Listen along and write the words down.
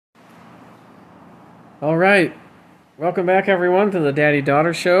All right. Welcome back, everyone, to the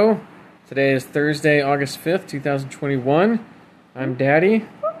Daddy-Daughter Show. Today is Thursday, August 5th, 2021. I'm Daddy.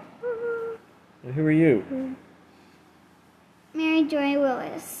 And who are you? Mary Joy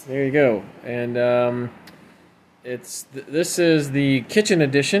Willis. There you go. And this is the kitchen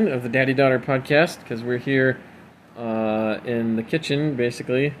edition of the Daddy-Daughter podcast, because we're here in the kitchen,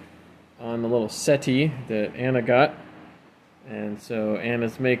 basically, on the little settee that Anna got. And so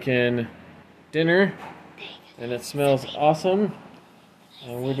Anna's making dinner, and it smells awesome.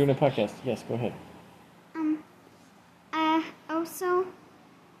 And we're doing a podcast. Yes, go ahead.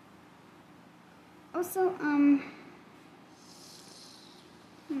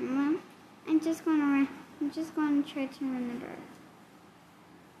 I'm just going to try to remember.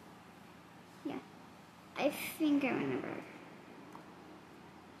 Yeah, I think I remember.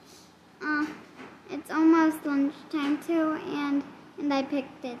 It's almost lunchtime too, and I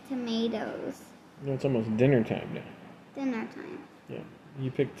picked the tomatoes. No, it's almost dinner time now. Dinner time. Yeah, you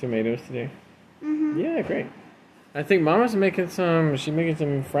picked tomatoes today. Mhm. Yeah, great. I think Mama's making some. She's making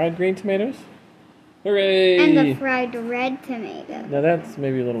some fried green tomatoes. Hooray! And the fried red tomato. Now that's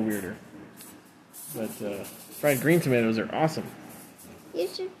maybe a little weirder, but fried green tomatoes are awesome. You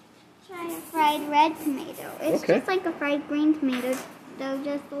should try a fried red tomato. It's Okay. just like a fried green tomato, though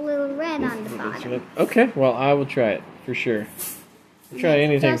just a little red on the bottom. Okay, well I will try it for sure. I'll try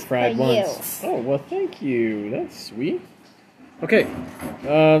anything Just fried for once. Oh well, thank you. That's sweet. Okay,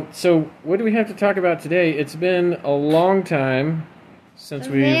 so what do we have to talk about today? It's been a long time since A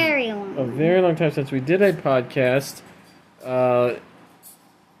very long time since we did a podcast. But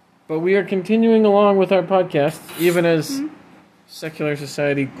we are continuing along with our podcast, even as secular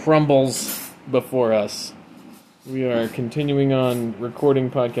society crumbles before us. We are continuing on recording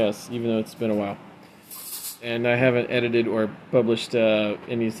podcasts, even though it's been a while. And I haven't edited or published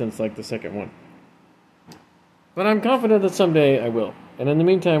any since like the second one. But I'm confident that someday I will. And in the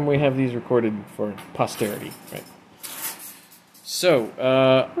meantime, we have these recorded for posterity, right? So,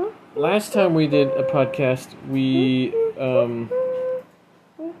 last time we did a podcast, we,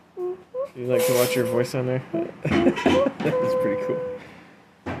 you like to watch your voice on there? That's pretty cool.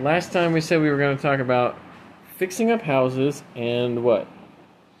 Last time we said we were going to talk about fixing up houses and what?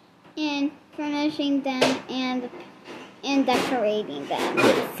 And furnishing them and decorating them.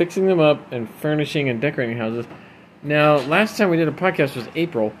 Fixing them up and furnishing and decorating houses. Now, last time we did a podcast was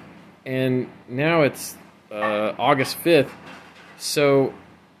April, and now it's August 5th. So,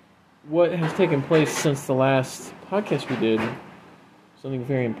 what has taken place since the last podcast we did? Something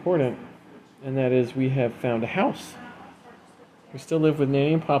very important, and that is we have found a house. We still live with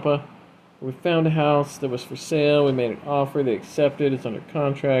Nanny and Papa. We found a house that was for sale. We made an offer. They accepted. It's under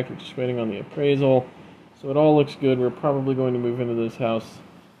contract. We're just waiting on the appraisal. So it all looks good. We're probably going to move into this house.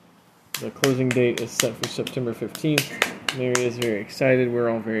 The closing date is set for September 15th. Mary is very excited. We're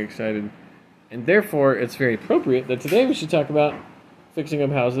all very excited. And therefore, it's very appropriate that today we should talk about fixing up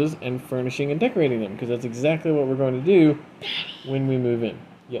houses and furnishing and decorating them, because that's exactly what we're going to do when we move in.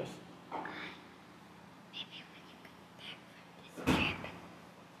 Yes. Maybe when you come back from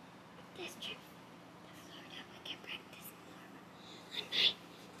this trip, Florida, we can practice more on my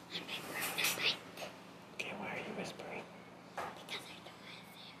Okay, why are you whispering? because I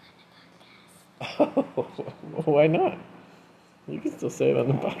don't want to say it on the podcast. Oh, why not? You can still say it on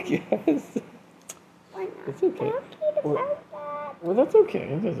the podcast. Why not? It's okay. I don't need to Well- say that. Well, that's okay.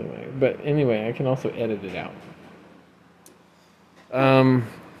 It doesn't matter. But anyway, I can also edit it out.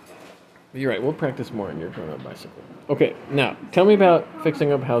 You're right. We'll practice more on your grown-up bicycle. Okay, now, tell me about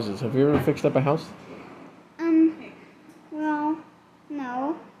fixing up houses. Have you ever fixed up a house? Well,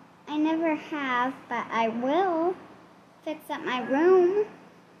 no. I never have, but I will fix up my room.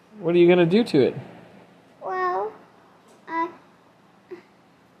 What are you going to do to it? Well,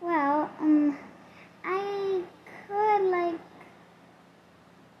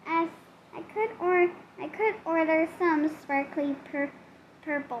 I could order some sparkly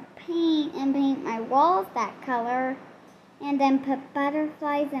purple paint and paint my walls that color, and then put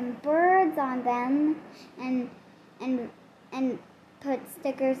butterflies and birds on them, and put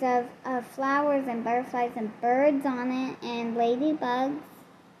stickers of flowers and butterflies and birds on it, and ladybugs.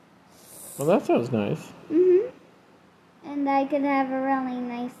 Well, that sounds nice. And I could have a really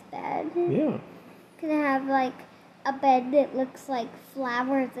nice bed. Yeah. Could have like a bed that looks like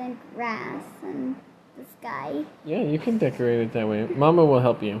flowers and grass and the sky. Yeah, you can decorate it that way. Mama will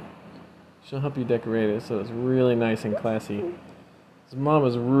help you. She'll help you decorate it so it's really nice and classy. 'Cause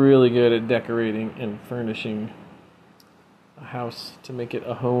Mama's really good at decorating and furnishing a house to make it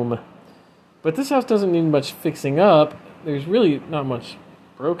a home. But this house doesn't need much fixing up. There's really not much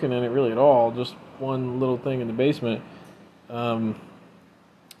broken in it really at all. Just one little thing in the basement. So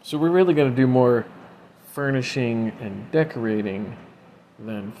we're really going to do more furnishing and decorating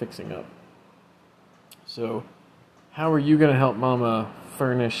than fixing up. So how are you going to help Mama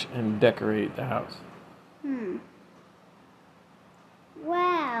furnish and decorate the house?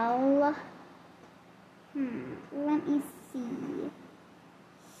 Well, let me see.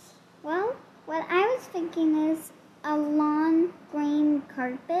 Well, what I was thinking is a lawn green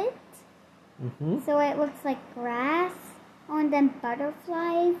carpet. So it looks like grass, and then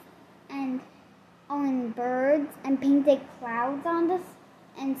butterflies, and birds, and painted clouds on this,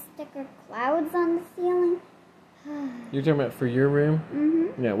 and sticker clouds on the ceiling. You're talking about for your room?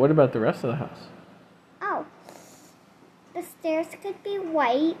 Yeah, what about the rest of the house? Oh, the stairs could be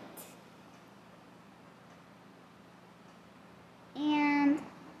white. And,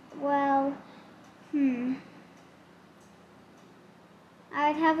 well, I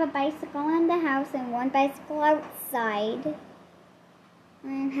would have a bicycle in the house and one bicycle outside.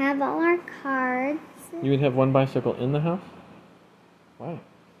 And have all our cards. You would have one bicycle in the house? Why?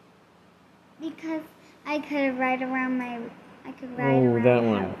 Because I could ride around that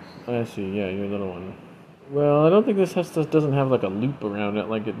one. I see. Yeah, your little one. Well, I don't think this house doesn't have like a loop around it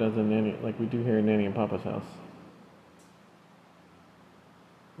like it does like we do here in Nanny and Papa's house.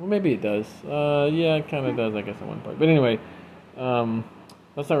 Well, maybe it does. Yeah, it kind of does, I guess, at one part. But anyway,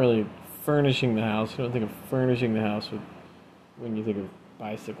 that's not really furnishing the house. You don't think of furnishing the house when you think of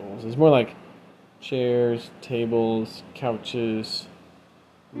bicycles. It's more like chairs, tables, couches,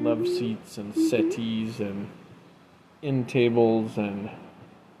 love seats, and settees, and end tables, and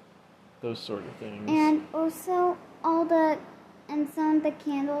those sort of things. And also, some of the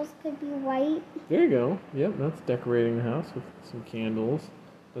candles could be white. There you go. Yep, that's decorating the house with some candles.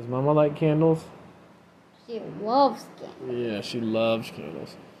 Does Mama like candles? She loves candles. Yeah, she loves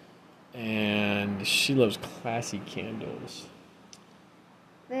candles. And she loves classy candles.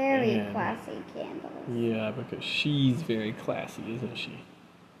 Very classy candles. Yeah, because she's very classy, isn't she?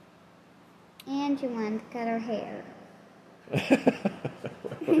 And she wanted to cut her hair.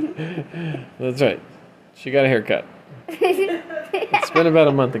 That's right. She got a haircut. It's been about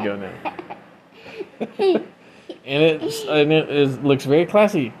a month ago now. And it looks very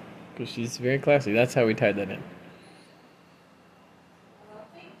classy, because she's very classy. That's how we tied that in.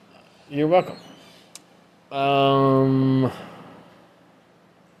 You're welcome.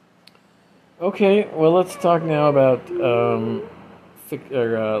 Okay, well, let's talk now about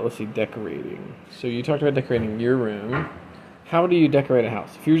decorating. So you talked about decorating your room. How do you decorate a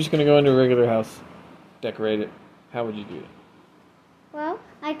house? If you were just going to go into a regular house, decorate it, how would you do it? Well,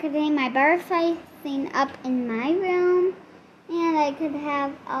 I could hang my butterfly thing up in my room, and I could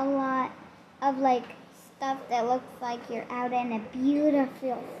have a lot of stuff that looks like you're out in a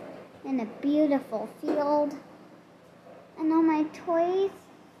beautiful field. And all my toys,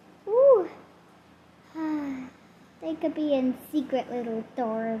 they could be in secret little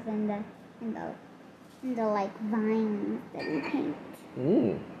doors and the vines that we paint.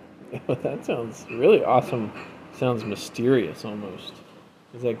 That sounds really awesome. Sounds mysterious almost.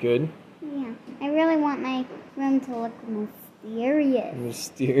 Is that good? Yeah, I really want my room to look mysterious.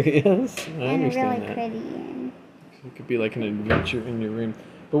 Mysterious? I and understand really that. Pretty. And it could be like an adventure in your room.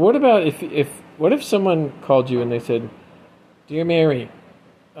 But what about what if someone called you and they said, "Dear Mary,"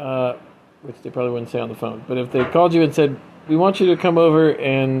 which they probably wouldn't say on the phone, but if they called you and said, "We want you to come over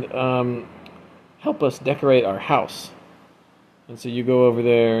and help us decorate our house," and so you go over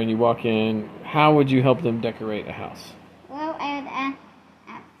there and you walk in, how would you help them decorate a house? Well, at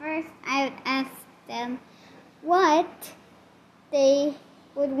first I would ask them what they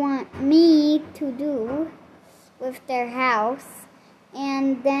would want me to do with their house,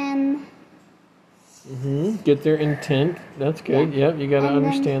 and then get their intent. That's good. Yeah. Yep, you got to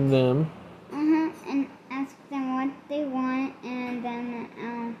understand them. And ask them what they want, and then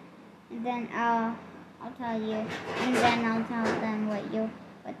I'll tell you, and then I'll tell them what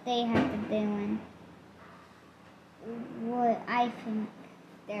they have to do and what I think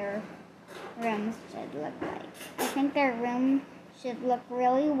their rooms should look like. I think their room should look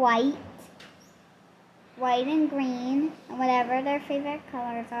really white and green, and whatever their favorite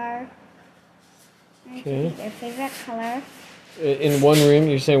colors are. Okay. Their favorite color. In one room,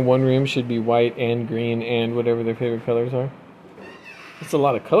 you're saying one room should be white and green and whatever their favorite colors are? That's a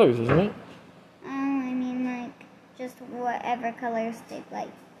lot of colors, isn't it? I mean, just whatever colors they like.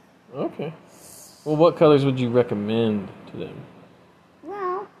 Okay. Well, what colors would you recommend to them?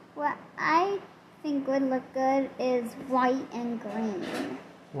 Well, what I think would look good is white and green.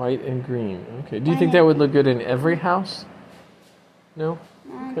 White and green. Okay. Do you think that would look good in every house? No?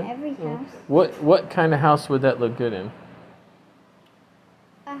 On every house. What kind of house would that look good in?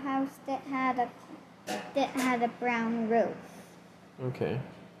 A house that had a brown roof. Okay.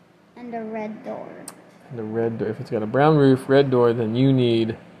 And a red door. The red door. If it's got a brown roof, red door, then you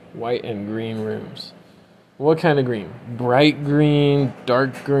need white and green rooms. What kind of green? Bright green,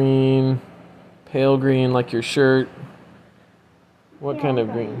 dark green, pale green like your shirt. What kind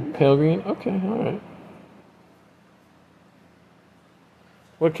of green? Pale green? Okay, all right.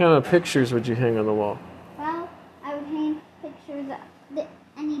 What kind of pictures would you hang on the wall? Well, I would hang pictures,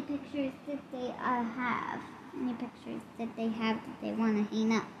 any pictures that they have. Any pictures that they have that they want to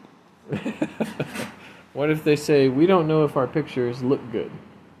hang up. What if they say, we don't know if our pictures look good?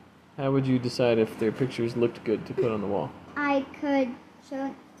 How would you decide if their pictures looked good to put on the wall? I could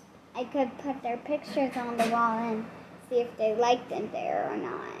put their pictures on the wall and see if they liked them there or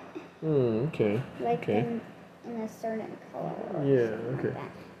not. Okay. Like them in a certain color. Yeah, okay.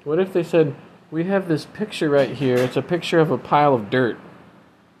 What if they said, we have this picture right here. It's a picture of a pile of dirt.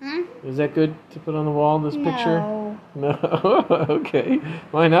 Huh? Is that good to put on the wall, this picture? No. Okay.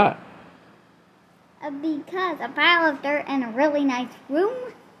 Why not? Because a pile of dirt in a really nice room.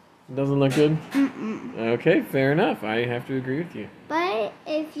 Doesn't look good? Mm-mm. Okay, fair enough. I have to agree with you. But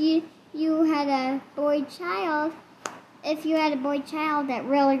if you had a boy child that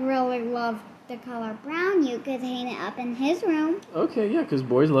really, really loved the color brown, you could hang it up in his room. Okay, yeah, because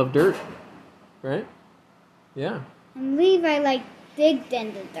boys love dirt. Right? Yeah. And Levi, digged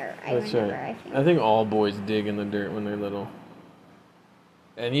in the dirt. That's right. I think all boys dig in the dirt when they're little.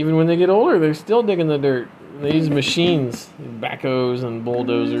 And even when they get older, they're still digging the dirt. They use machines, backhoes and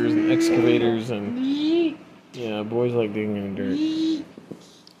bulldozers and excavators and... Yeah, boys like digging in dirt.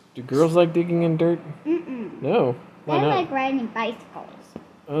 Do girls like digging in dirt? Mm-mm. No. Why They not? like riding bicycles.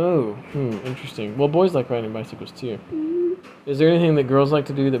 Oh, interesting. Well, boys like riding bicycles too. Is there anything that girls like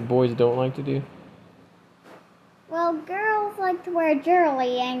to do that boys don't like to do? Well, girls like to wear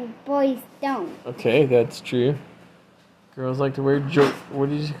jewelry and boys don't. Okay, that's true. Girls like to wear what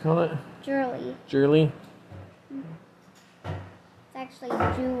did you call it? Jewelry. Jewelry? It's actually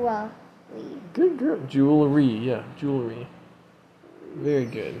jewelry. Good girl. Jewelry, yeah, jewelry. Very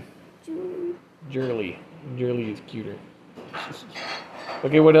good. Jewelry. Jewelry is cuter.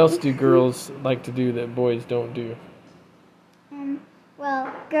 Okay, what else do girls like to do that boys don't do?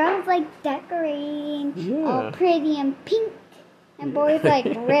 Well, girls like decorating all pretty and pink, and boys like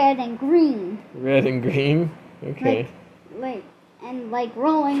red and green. Red and green? Okay. Like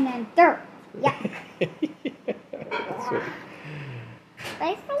rolling in dirt. Yeah. That's right. But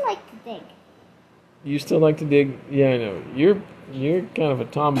I still like to dig. You still like to dig? Yeah, I know. You're kind of a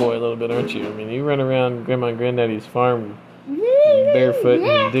tomboy a little bit, aren't you? I mean, you run around Grandma and Granddaddy's farm barefoot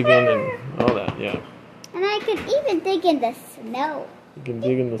and digging and all that, yeah. And I can even dig in the snow. You can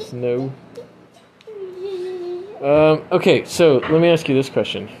dig in the snow. Okay, so let me ask you this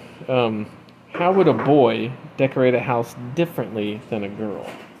question. How would a boy decorate a house differently than a girl?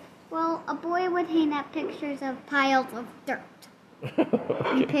 Well, a boy would hang up pictures of piles of dirt.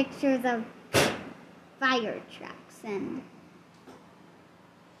 And pictures of fire trucks and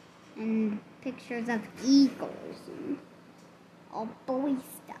pictures of eagles and all boy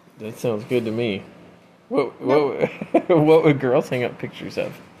stuff. That sounds good to me. What would girls hang up pictures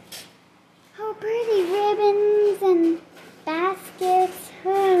of? Oh, pretty ribbons and baskets.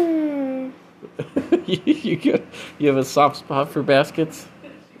 You have a soft spot for baskets?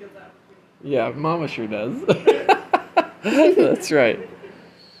 Yeah, Mama sure does. That's right.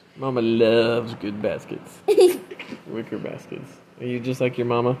 Mama loves good baskets. Wicker baskets. Are you just like your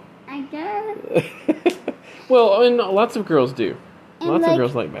mama? I guess. Well, I mean, lots of girls do. And lots of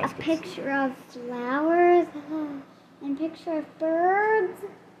girls like baskets. A picture of flowers and picture of birds.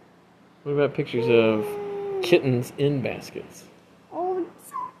 What about pictures of kittens in baskets? Oh,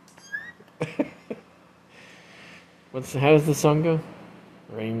 How does the song go?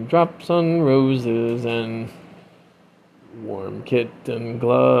 Raindrops on roses and warm kitten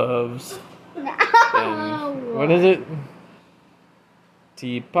gloves. no. And what is it?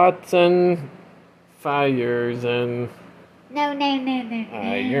 Teapots and fires and No.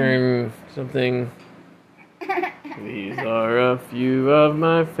 iron something. These are a few of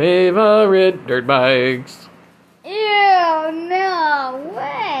my favorite dirt bikes. Ew, no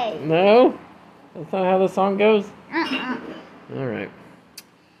way. No? That's not how the song goes? All right.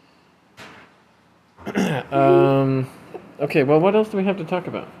 Okay, well, what else do we have to talk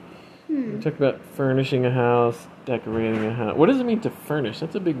about? We talked about furnishing a house, decorating a house. What does it mean to furnish?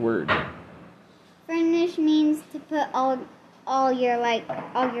 That's a big word. Furnish means to put all all your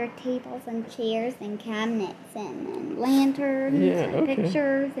tables and chairs and cabinets and lanterns and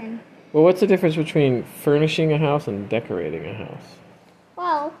pictures and. Well, what's the difference between furnishing a house and decorating a house?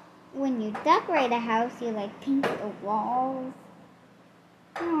 Well, when you decorate a house, you paint the walls.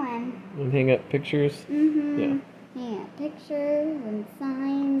 And hang up pictures? Mm-hmm. Yeah. Yeah, pictures and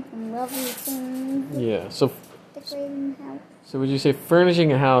signs and lovely things. Yeah, so... Decorating the house. So would you say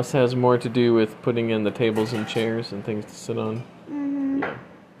furnishing a house has more to do with putting in the tables and chairs and things to sit on? Mm-hmm. Yeah.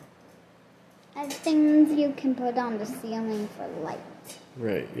 And things you can put on the ceiling for light.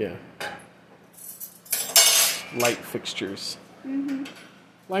 Right, yeah. Light fixtures. Mm-hmm.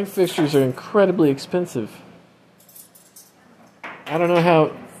 Light fixtures are incredibly expensive. I don't know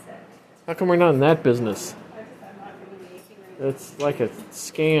how come we're not in that business? It's like a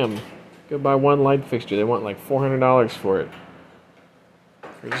scam. Go buy one light fixture. They want like $400 for it.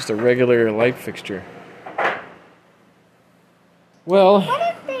 For just a regular light fixture. Well...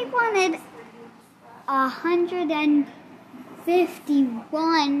 What if they wanted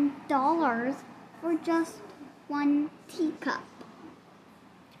 $151 for just one teacup?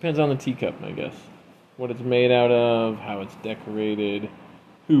 Depends on the teacup, I guess. What it's made out of, how it's decorated,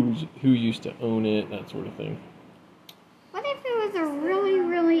 who used to own it, that sort of thing. What if it was a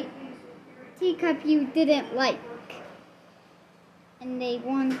really teacup you didn't like? And they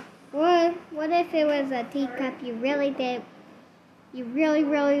want what if it was a teacup you really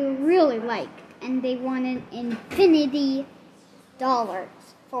liked and they wanted infinity dollars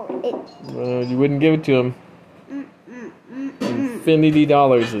for it? You wouldn't give it to them. Infinity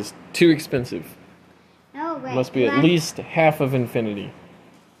dollars is too expensive. No way. It must be at least half of infinity.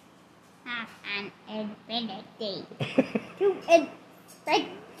 Half an infinity. Too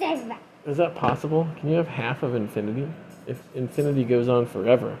expensive. Is that possible? Can you have half of infinity? If infinity goes on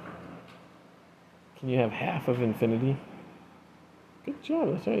forever, can you have half of infinity? Good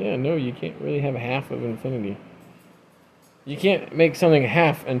job. That's right. Yeah, no, you can't really have half of infinity. You can't make something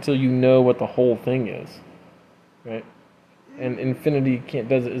half until you know what the whole thing is, right? And infinity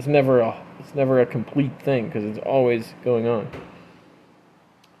it's never a complete thing because it's always going on.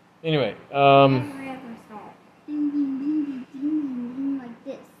 Anyway, like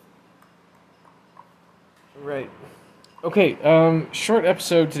this. Right. Okay, short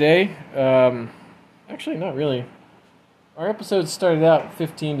episode today. Actually, not really. Our episodes started out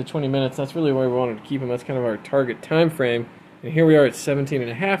 15 to 20 minutes. That's really where we wanted to keep them. That's kind of our target time frame. And here we are at 17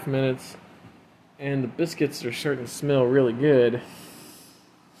 and a half minutes. And the biscuits are starting to smell really good.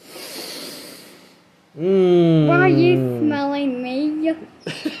 Why are you smelling me?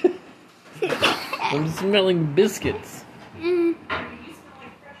 I'm smelling biscuits.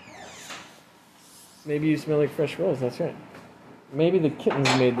 Maybe you smell like fresh rolls, that's right. Maybe the kittens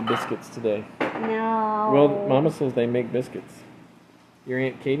made the biscuits today. No. Well, Mama says they make biscuits. Your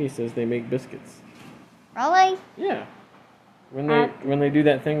Aunt Katie says they make biscuits. Really? Yeah. When they do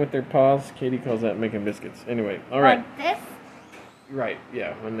that thing with their paws, Katie calls that making biscuits. Anyway, all right. Like this? Right,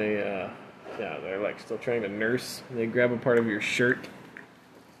 yeah. When they're like still trying to nurse, and they grab a part of your shirt.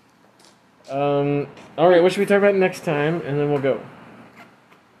 All right, what should we talk about next time, and then we'll go.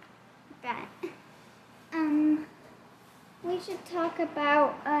 That. We should talk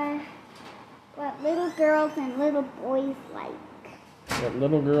about what little girls and little boys like. What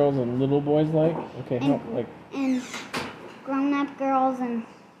little girls and little boys like? Okay, and grown-up girls and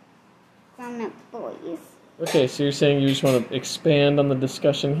grown-up boys. Okay, so you're saying you just want to expand on the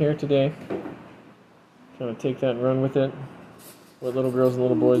discussion here today? Kind of take that and run with it? What little girls and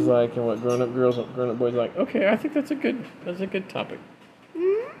little boys like, and what grown-up girls and grown-up boys like. Okay, I think that's a good topic.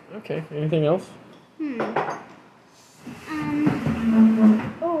 Mm-hmm. Okay, anything else?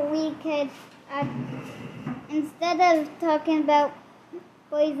 We could, instead of talking about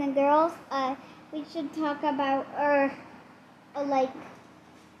boys and girls, we should talk about,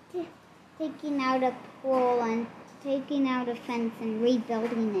 taking out a pool and taking out a fence and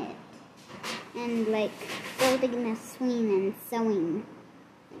rebuilding it. And, building a swing and sewing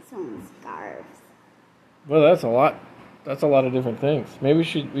scarves. Well, that's a lot. That's a lot of different things. Maybe we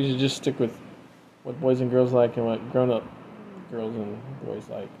should just stick with what boys and girls like and what grown-up girls and boys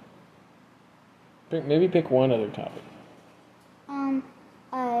like. Maybe pick one other topic.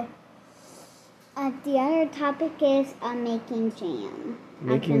 The other topic is making jam.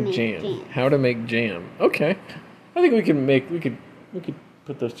 Making jam. How to make jam. Okay. I think we could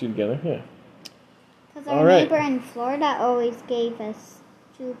put those two together. Yeah. Because our neighbor in Florida always gave us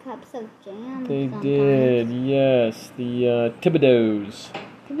 2 cups of jam. They did, yes. The Thibodeaux.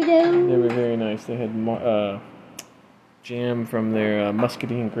 They were very nice. They had jam from their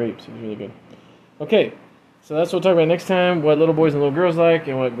muscadine grapes. It was really good. Okay. So that's what we'll talk about next time, what little boys and little girls like,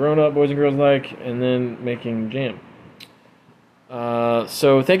 and what grown-up boys and girls like, and then making jam.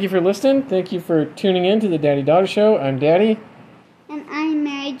 So thank you for listening. Thank you for tuning in to the Daddy-Daughter Show. I'm Daddy. And I'm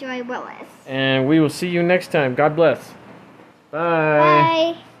Mary Joy Willis. And we will see you next time. God bless.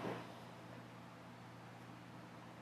 Bye. Bye.